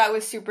usher that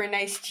was super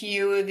nice to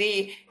you,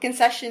 the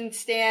concession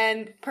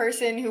stand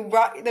person who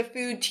brought the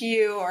food to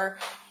you, or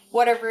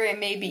whatever it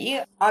may be?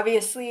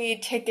 Obviously,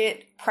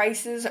 ticket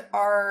prices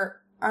are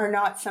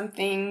not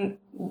something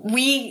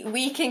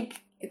we can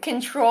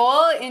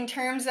control in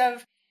terms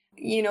of,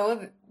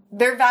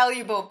 they're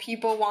valuable.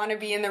 People want to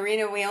be in the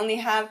arena. We only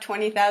have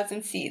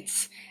 20,000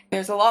 seats.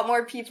 There's a lot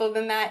more people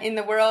than that in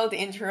the world,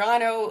 in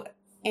Toronto,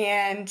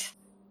 and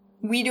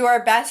we do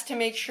our best to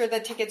make sure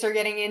that tickets are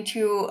getting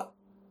into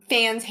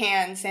fans'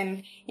 hands.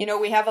 And,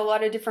 we have a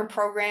lot of different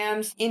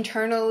programs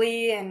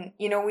internally, and,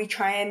 we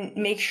try and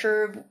make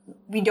sure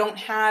we don't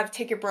have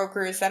ticket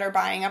brokers that are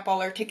buying up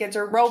all our tickets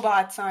or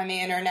robots on the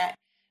internet.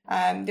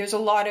 There's a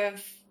lot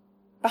of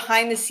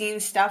behind the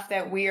scenes stuff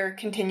that we are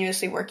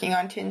continuously working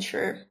on to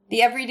ensure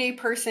the everyday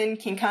person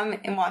can come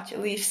and watch a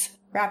Leafs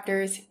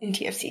Raptors and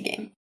TFC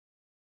game.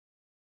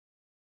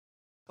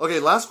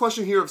 Okay, last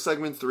question here of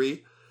segment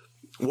 3.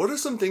 What are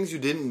some things you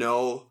didn't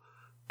know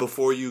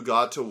before you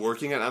got to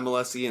working at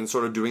MLSE and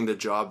sort of doing the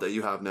job that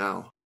you have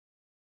now?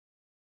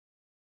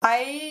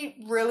 I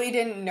really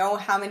didn't know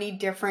how many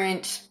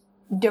different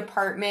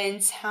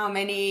departments, how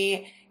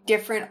many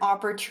different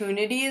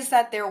opportunities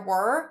that there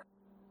were.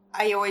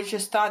 I always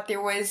just thought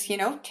there was,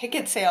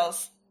 ticket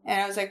sales.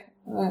 And I was like,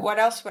 what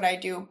else would I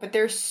do? But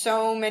there's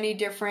so many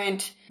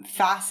different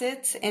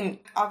facets. And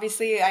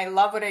obviously I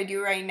love what I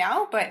do right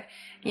now, but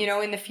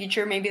in the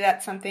future, maybe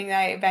that's something that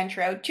I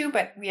venture out to.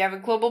 But we have a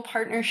global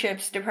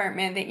partnerships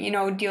department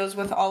that, deals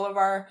with all of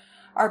our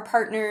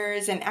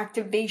partners and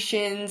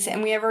activations.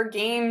 And we have our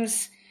game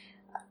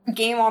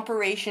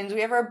operations.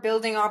 We have our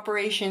building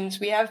operations.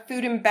 We have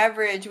food and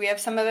beverage. We have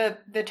some of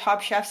the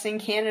top chefs in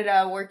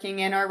Canada working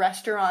in our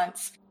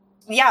restaurants.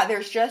 Yeah,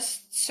 there's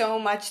just so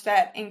much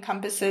that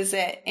encompasses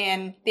it.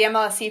 And the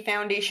MLSE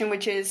Foundation,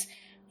 which is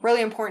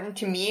really important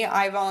to me.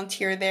 I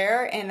volunteer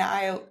there, and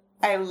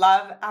I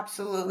love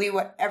absolutely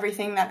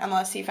everything that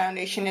MLSE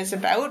Foundation is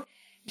about.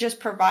 Just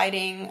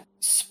providing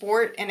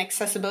sport and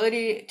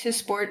accessibility to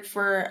sport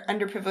for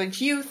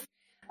underprivileged youth.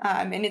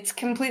 And it's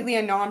completely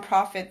a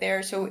nonprofit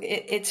there, so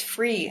it's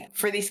free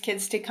for these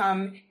kids to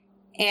come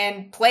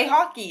and play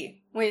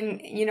hockey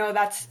when,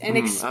 that's an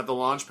at the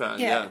Launchpad.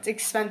 Yeah, it's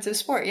expensive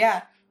sport.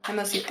 Yeah,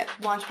 MLSE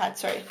Launchpad.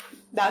 Sorry,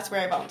 that's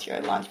where I volunteer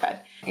at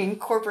Launchpad in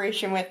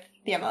cooperation with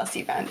the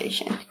MLSE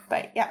Foundation.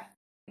 But yeah,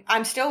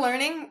 I'm still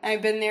learning.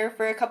 I've been there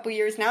for a couple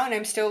years now, and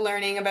I'm still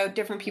learning about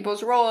different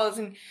people's roles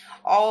and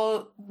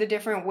all the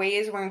different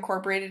ways we're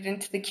incorporated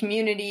into the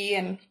community.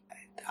 And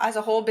as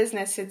a whole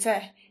business, it's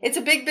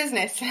a big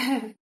business.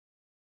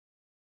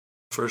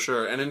 For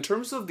sure. And in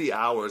terms of the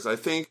hours, I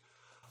think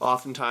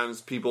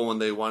oftentimes people, when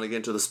they want to get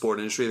into the sport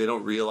industry, they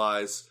don't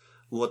realize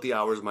what the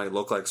hours might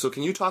look like. So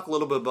can you talk a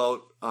little bit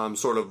about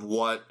sort of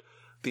what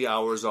the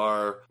hours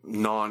are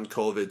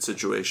non-COVID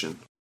situation?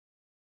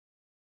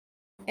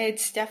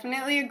 It's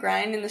definitely a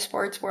grind in the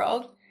sports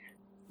world.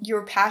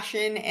 Your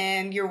passion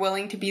and you're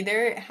willing to be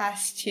there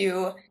has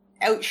to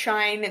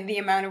outshine the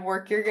amount of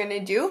work you're going to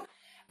do,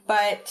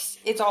 but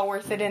it's all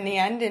worth it in the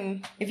end.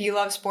 And if you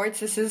love sports,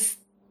 this is,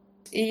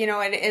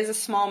 it is a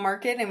small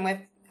market, and with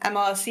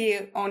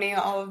MLSE owning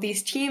all of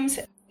these teams,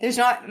 there's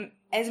not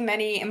as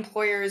many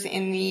employers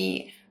in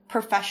the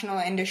professional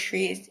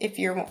industry if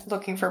you're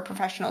looking for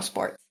professional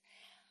sports.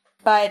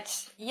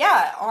 But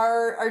yeah,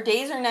 our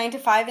days are 9 to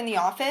 5 in the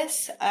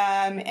office.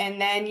 And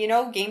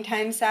then, game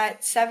time's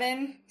at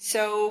 7.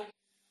 So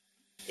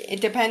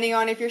depending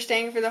on if you're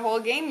staying for the whole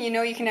game,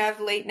 you can have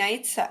late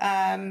nights.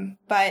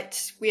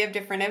 But we have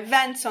different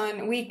events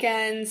on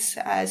weekends.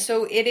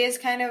 So it is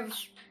kind of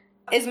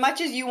as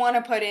much as you want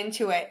to put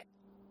into it.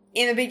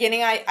 In the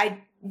beginning,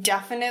 I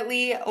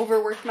definitely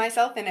overworked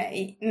myself,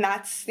 and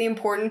that's the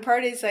important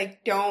part, is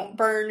like, don't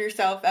burn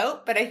yourself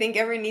out. But I think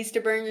everyone needs to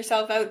burn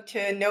yourself out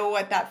to know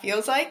what that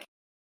feels like.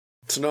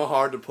 To know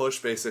hard to push,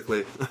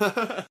 basically.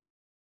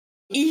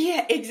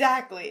 Yeah,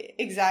 exactly.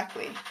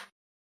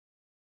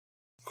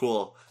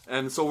 Cool.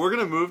 And so we're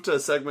going to move to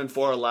segment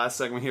 4, our last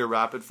segment here,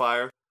 rapid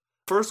fire.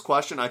 First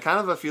question, I kind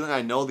of have a feeling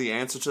I know the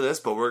answer to this,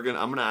 but I'm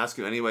going to ask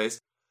you anyways.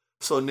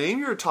 So name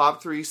your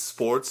top 3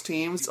 sports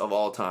teams of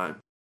all time.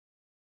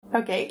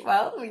 Okay,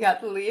 well, we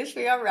got the Leafs,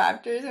 we got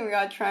Raptors, and we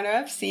got Toronto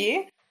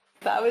FC.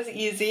 That was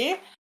easy.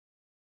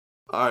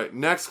 All right,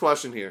 next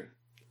question here.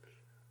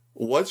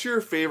 What's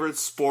your favorite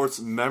sports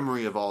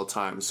memory of all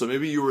time? So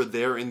maybe you were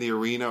there in the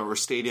arena or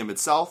stadium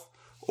itself,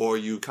 or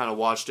you kind of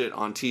watched it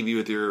on TV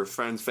with your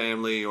friends,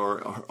 family,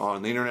 or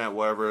on the internet,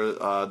 wherever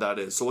that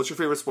is. So what's your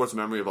favorite sports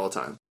memory of all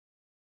time?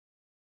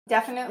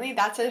 Definitely,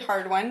 that's a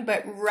hard one.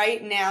 But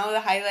right now,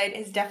 the highlight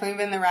has definitely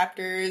been the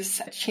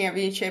Raptors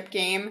championship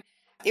game.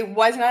 It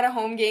was not a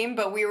home game,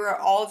 but we were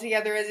all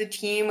together as a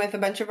team with a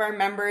bunch of our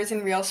members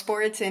in Real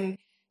Sports, and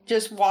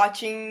just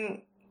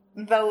watching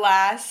the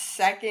last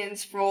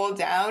seconds roll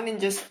down and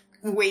just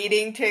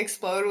waiting to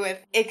explode with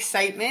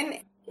excitement.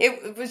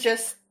 It was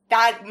just,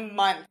 that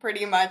month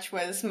pretty much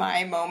was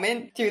my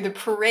moment. Through the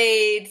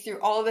parade,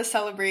 through all the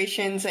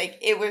celebrations,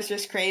 it was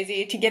just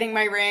crazy. To getting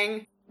my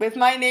ring with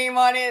my name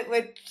on it,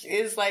 which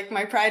is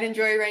my pride and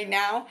joy right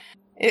now.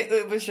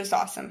 It was just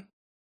awesome.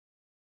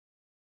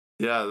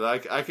 Yeah,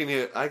 I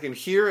can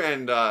hear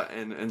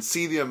and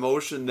see the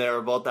emotion there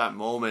about that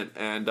moment,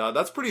 and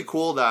that's pretty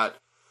cool.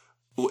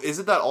 Is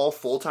it that all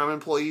full-time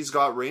employees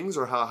got rings,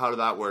 or how did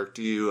that work?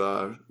 Do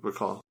you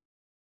recall?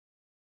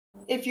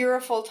 If you're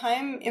a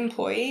full-time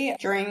employee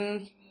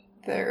during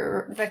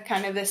the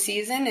kind of the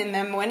season and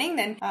them winning,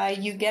 then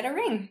you get a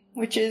ring,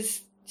 which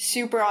is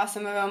super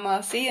awesome of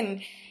MLSE,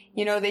 and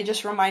they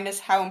just remind us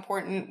how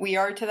important we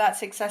are to that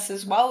success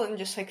as well, and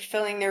just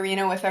filling the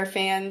arena with our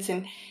fans.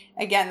 And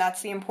again,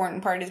 that's the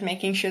important part, is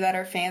making sure that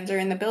our fans are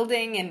in the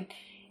building,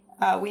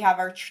 and we have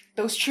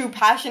those true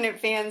passionate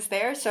fans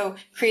there. So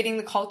creating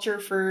the culture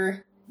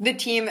for the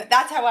team,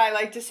 that's how I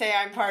like to say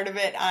I'm part of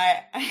it.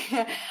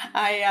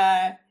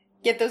 I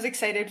get those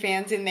excited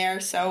fans in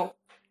there, so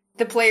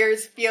the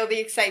players feel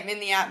the excitement,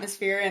 the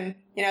atmosphere, and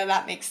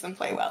that makes them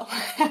play well.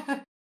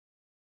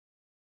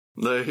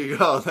 There you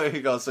go.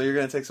 So you're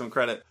going to take some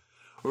credit.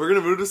 We're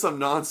going to move to some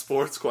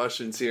non-sports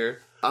questions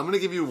here. I'm going to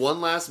give you one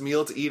last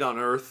meal to eat on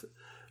Earth.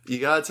 You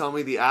got to tell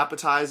me the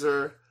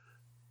appetizer,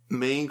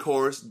 main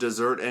course,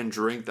 dessert, and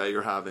drink that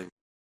you're having.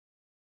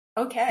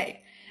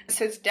 Okay.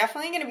 So it's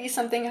definitely going to be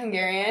something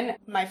Hungarian.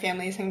 My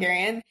family is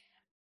Hungarian.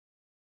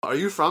 Are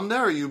you from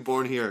there, or are you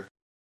born here?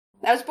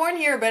 I was born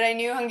here, but I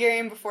knew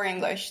Hungarian before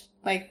English.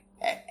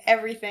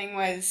 Everything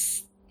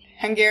was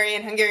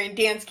Hungarian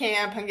dance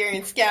camp,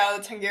 Hungarian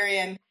scouts,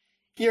 Hungarian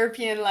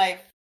European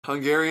life.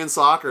 Hungarian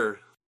soccer.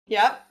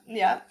 Yep.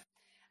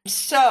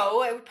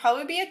 So it would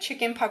probably be a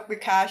chicken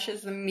paprikash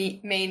as the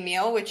main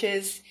meal, which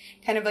is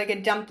kind of like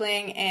a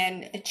dumpling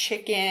and a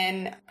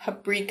chicken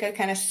paprika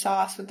kind of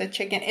sauce with the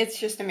chicken. It's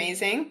just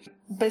amazing.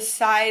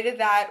 Beside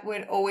that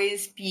would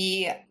always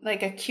be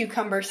like a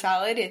cucumber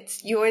salad.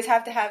 You always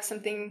have to have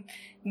something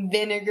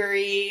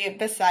vinegary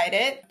beside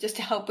it just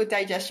to help with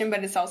digestion,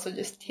 but it's also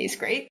just tastes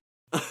great.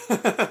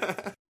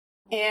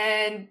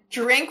 And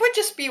drink would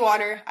just be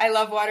water. I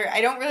love water.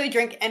 I don't really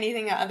drink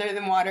anything other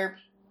than water.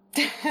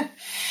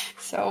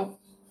 So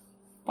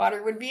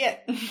water would be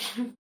it.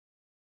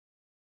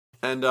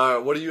 And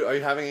are you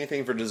having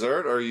anything for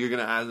dessert, or are you going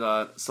to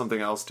add something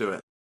else to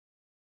it?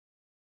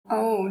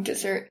 Oh,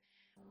 dessert.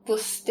 We'll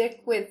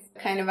stick with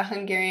kind of a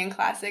Hungarian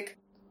classic.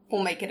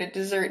 We'll make it a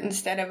dessert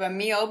instead of a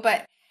meal,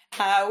 but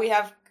we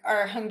have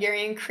our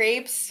Hungarian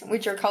crepes,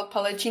 which are called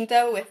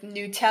palacsinta, with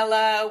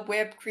Nutella,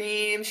 whipped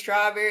cream,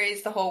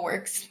 strawberries, the whole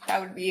works.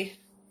 That'd be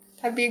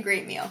a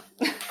great meal.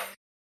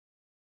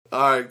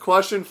 All right,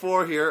 question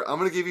 4 here. I'm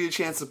going to give you a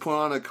chance to put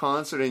on a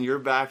concert in your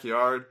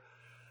backyard.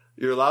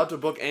 You're allowed to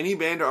book any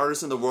band or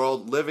artist in the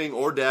world, living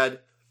or dead.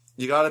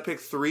 You got to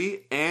pick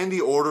 3 and the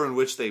order in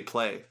which they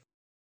play.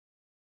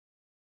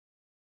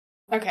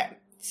 Okay,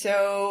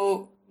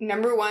 so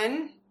number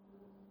 1,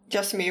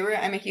 Justin Bieber.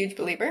 I'm a huge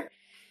believer.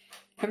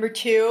 Number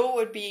 2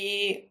 would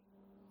be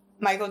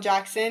Michael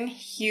Jackson.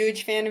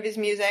 Huge fan of his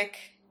music.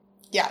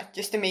 Yeah,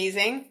 just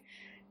amazing.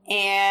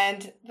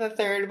 And the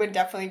 3rd would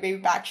definitely be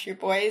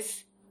Backstreet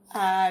Boys.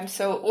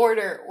 So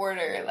order,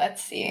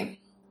 let's see.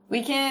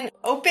 We can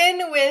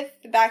open with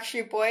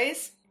Backstreet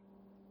Boys.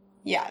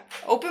 Yeah,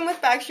 open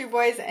with Backstreet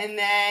Boys, and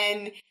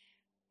then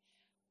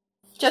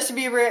Justin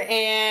Bieber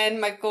and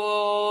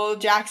Michael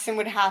Jackson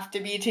would have to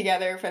be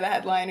together for the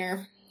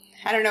headliner.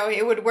 I don't know,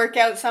 it would work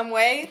out some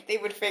way. They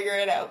would figure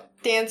it out.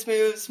 Dance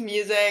moves,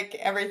 music,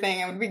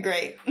 everything. It would be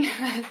great.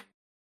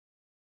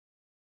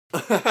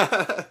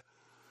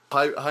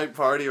 Hype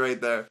party right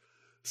there.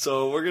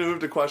 So we're going to move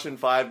to question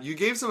 5. You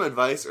gave some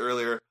advice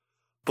earlier,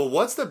 but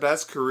what's the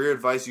best career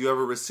advice you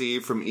ever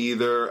received from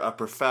either a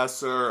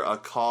professor, a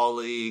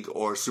colleague,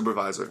 or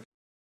supervisor?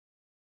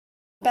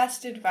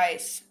 Best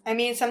advice. I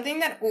mean, something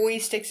that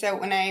always sticks out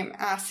when I'm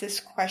asked this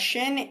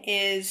question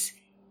is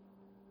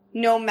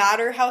no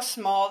matter how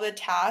small the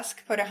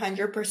task, put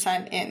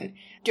 100% in.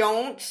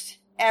 Don't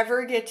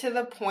ever get to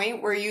the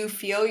point where you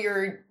feel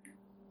you're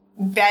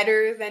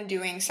better than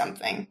doing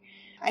something.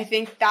 I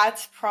think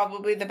that's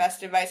probably the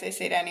best advice I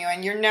say to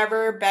anyone. You're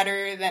never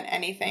better than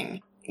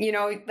anything. You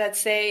know, let's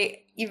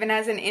say even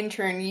as an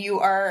intern, you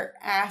are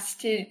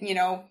asked to,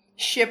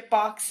 ship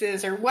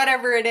boxes or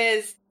whatever it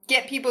is,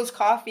 get people's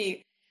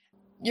coffee.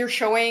 You're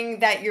showing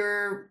that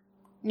you're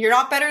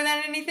not better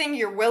than anything.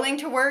 You're willing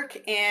to work,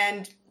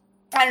 and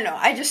I don't know.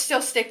 I just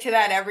still stick to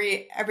that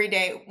every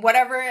day.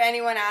 Whatever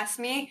anyone asks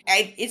me,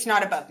 it's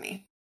not above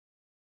me.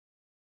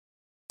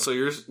 So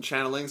you're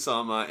channeling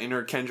some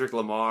inner Kendrick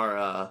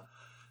Lamar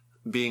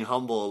being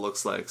humble, it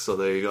looks like. So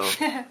there you go.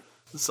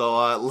 So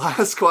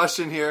last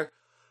question here.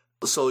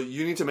 So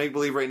you need to make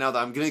believe right now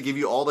that I'm going to give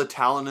you all the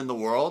talent in the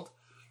world.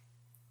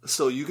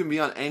 So you can be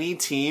on any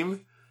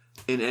team,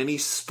 in any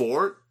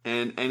sport,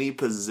 and any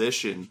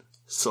position.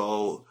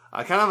 So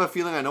I kind of have a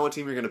feeling I know what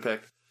team you're going to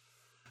pick.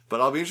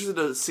 But I'll be interested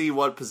to see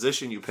what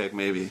position you pick,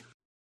 maybe.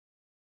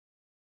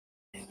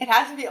 It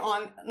has to be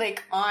on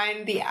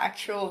the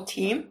actual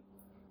team.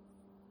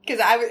 Because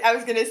I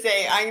was going to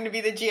say I'm going to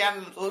be the GM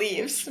of the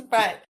Leafs,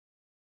 but...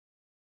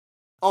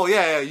 Oh,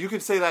 yeah, you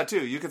could say that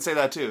too.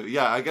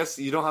 Yeah, I guess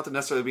you don't have to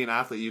necessarily be an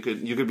athlete. You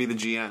could be the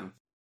GM.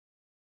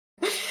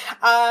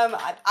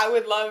 I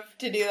would love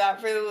to do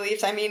that for the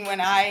Leafs. I mean, when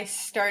I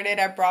started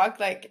at Brock,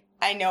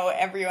 I know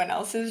everyone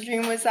else's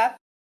dream was that.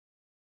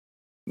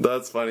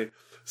 That's funny.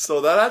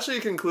 So that actually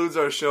concludes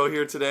our show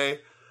here today.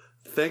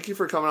 Thank you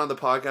for coming on the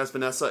podcast,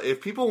 Vanessa.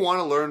 If people want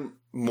to learn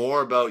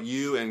more about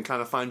you and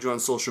kind of find you on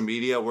social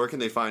media, where can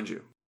they find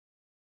you?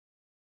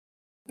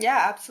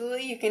 Yeah,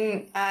 absolutely. You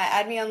can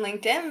add me on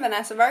LinkedIn,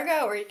 Vanessa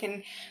Varga, or you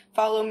can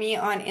follow me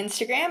on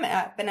Instagram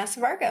at Vanessa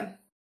Varga.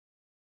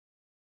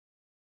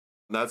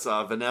 That's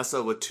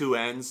Vanessa with 2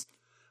 N's.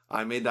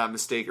 I made that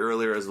mistake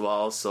earlier as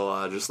well,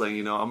 so just letting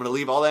you know. I'm going to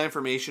leave all that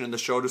information in the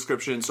show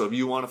description, so if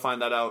you want to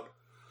find that out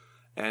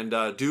and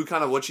do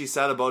kind of what she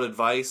said about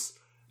advice,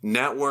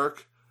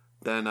 network,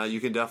 then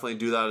you can definitely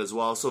do that as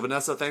well. So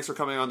Vanessa, thanks for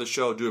coming on the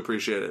show. Do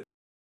appreciate it.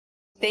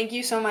 Thank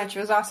you so much. It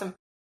was awesome.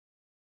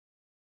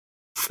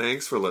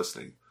 Thanks for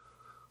listening.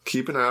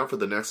 Keep an eye out for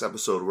the next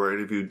episode where I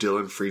interview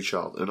Dylan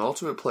Freechild, an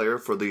ultimate player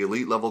for the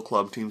elite level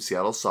club team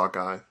Seattle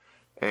Sockeye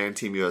and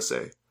Team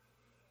USA.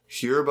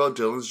 Hear about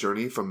Dylan's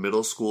journey from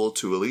middle school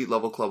to elite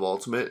level club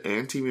ultimate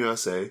and Team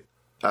USA,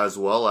 as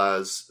well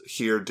as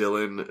hear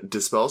Dylan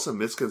dispel some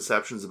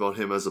misconceptions about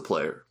him as a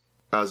player.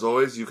 As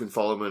always, you can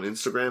follow him on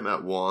Instagram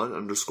at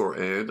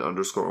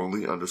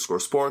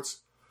Juan_and_only_sports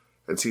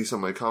and see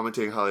some of my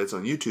commentating highlights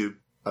on YouTube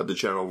at the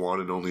channel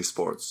Juan and Only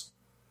Sports.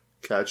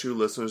 Catch you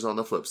listeners on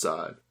the flip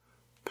side.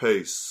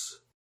 Peace.